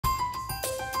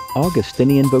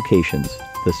Augustinian Vocations,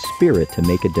 the spirit to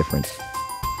make a difference.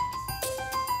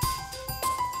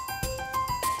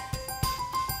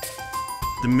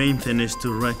 The main thing is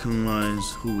to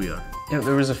recognize who we are. Yeah,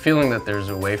 there was a feeling that there's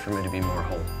a way for me to be more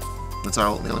whole. That's the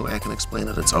only way I can explain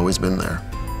it. It's always been there.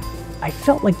 I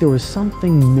felt like there was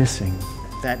something missing.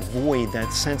 That void,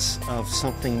 that sense of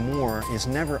something more, is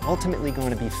never ultimately going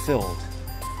to be filled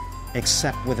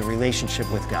except with a relationship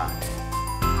with God.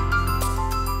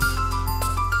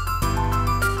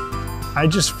 I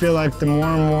just feel like the more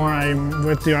and more I'm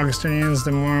with the Augustinians,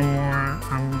 the more and more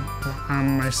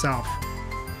I'm myself.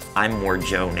 I'm more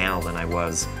Joe now than I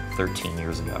was 13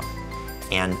 years ago,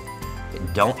 and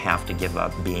don't have to give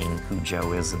up being who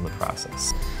Joe is in the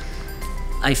process.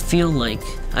 I feel like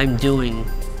I'm doing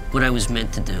what I was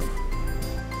meant to do.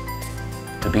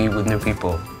 To be with new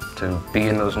people, to be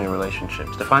in those new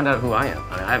relationships, to find out who I am.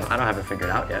 I don't have it figured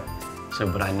out yet,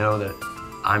 but I know that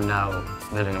I'm now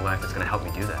living a life that's going to help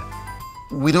me do that.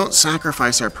 We don't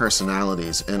sacrifice our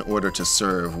personalities in order to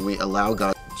serve. We allow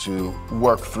God to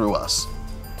work through us.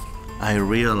 I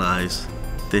realize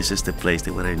this is the place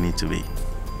where I need to be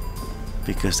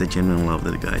because the genuine love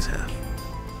that the guys have.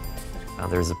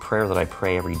 There's a prayer that I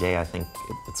pray every day. I think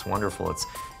it's wonderful. It's,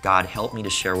 God, help me to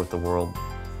share with the world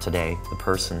today the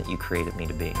person that you created me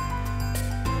to be.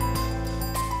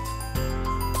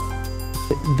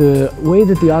 The way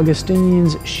that the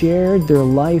Augustinians shared their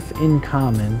life in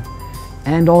common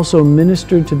and also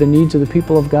ministered to the needs of the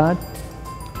people of God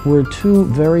were two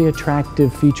very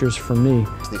attractive features for me.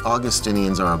 The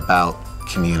Augustinians are about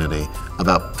community,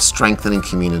 about strengthening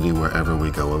community wherever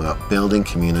we go, about building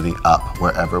community up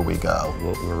wherever we go.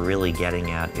 What we're really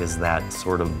getting at is that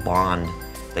sort of bond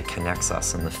that connects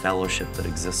us and the fellowship that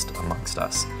exists amongst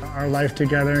us. Our life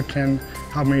together can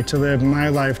help me to live my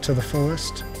life to the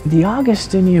fullest. The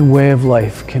Augustinian way of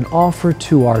life can offer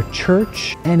to our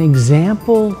church an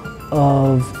example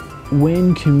of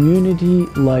when community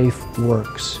life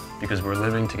works. Because we're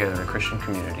living together in a Christian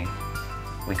community,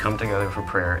 we come together for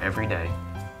prayer every day.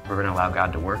 We're going to allow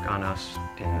God to work on us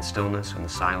in the stillness, in the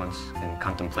silence, in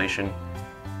contemplation.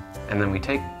 And then we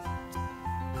take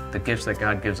the gifts that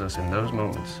God gives us in those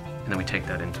moments, and then we take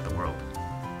that into the world.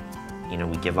 You know,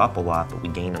 we give up a lot, but we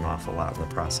gain an awful lot in the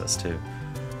process too.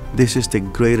 This is the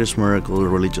greatest miracle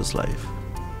of religious life,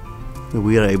 that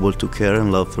we are able to care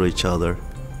and love for each other,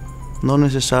 not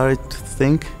necessarily to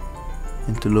think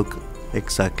and to look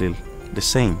exactly the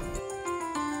same.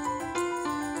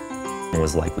 It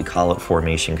was like, we call it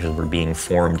formation because we're being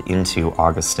formed into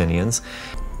Augustinians.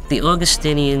 The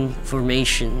Augustinian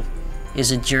formation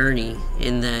is a journey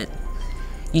in that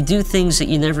you do things that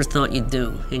you never thought you'd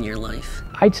do in your life.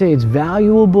 I'd say it's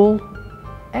valuable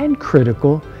and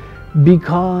critical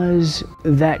because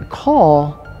that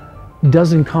call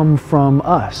doesn't come from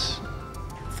us.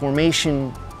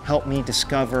 Formation helped me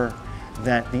discover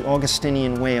that the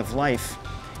Augustinian way of life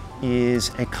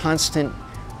is a constant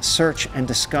search and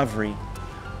discovery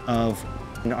of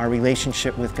our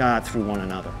relationship with God through one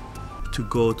another. To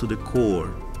go to the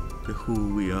core of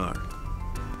who we are.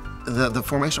 The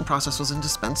formation process was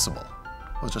indispensable.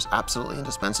 It was just absolutely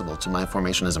indispensable to my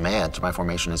formation as a man, to my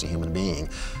formation as a human being,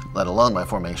 let alone my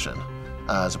formation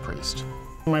as a priest.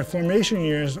 My formation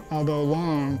years, although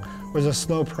long, was a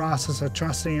slow process of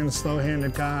trusting in the slow hand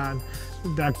of God,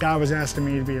 that God was asking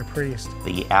me to be a priest.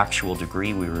 The actual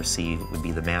degree we receive would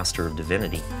be the Master of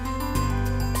Divinity.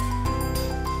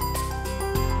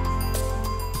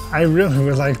 I really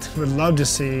would love to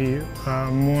see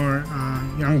more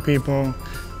young people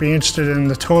be interested in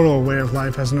the total way of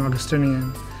life as an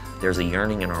Augustinian. There's a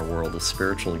yearning in our world, a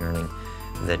spiritual yearning,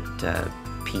 that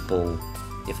people,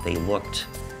 if they looked,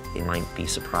 they might be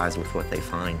surprised with what they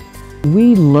find.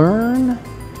 We learn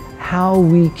how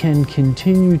we can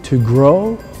continue to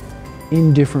grow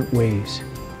in different ways.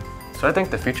 So I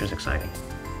think the future's exciting.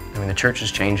 I mean, the church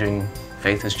is changing,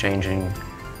 faith is changing,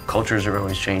 cultures are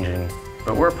always changing,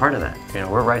 but we're a part of that. You know,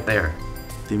 we're right there.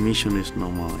 The mission is not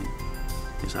mine,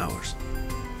 it's ours.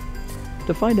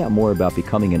 To find out more about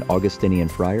becoming an Augustinian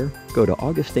friar, go to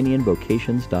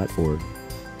augustinianvocations.org.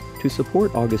 To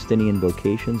support Augustinian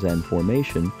Vocations and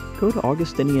Formation, go to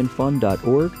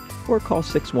augustinianfund.org or call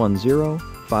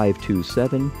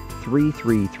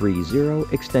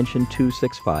 610-527-3330, extension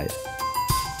 265.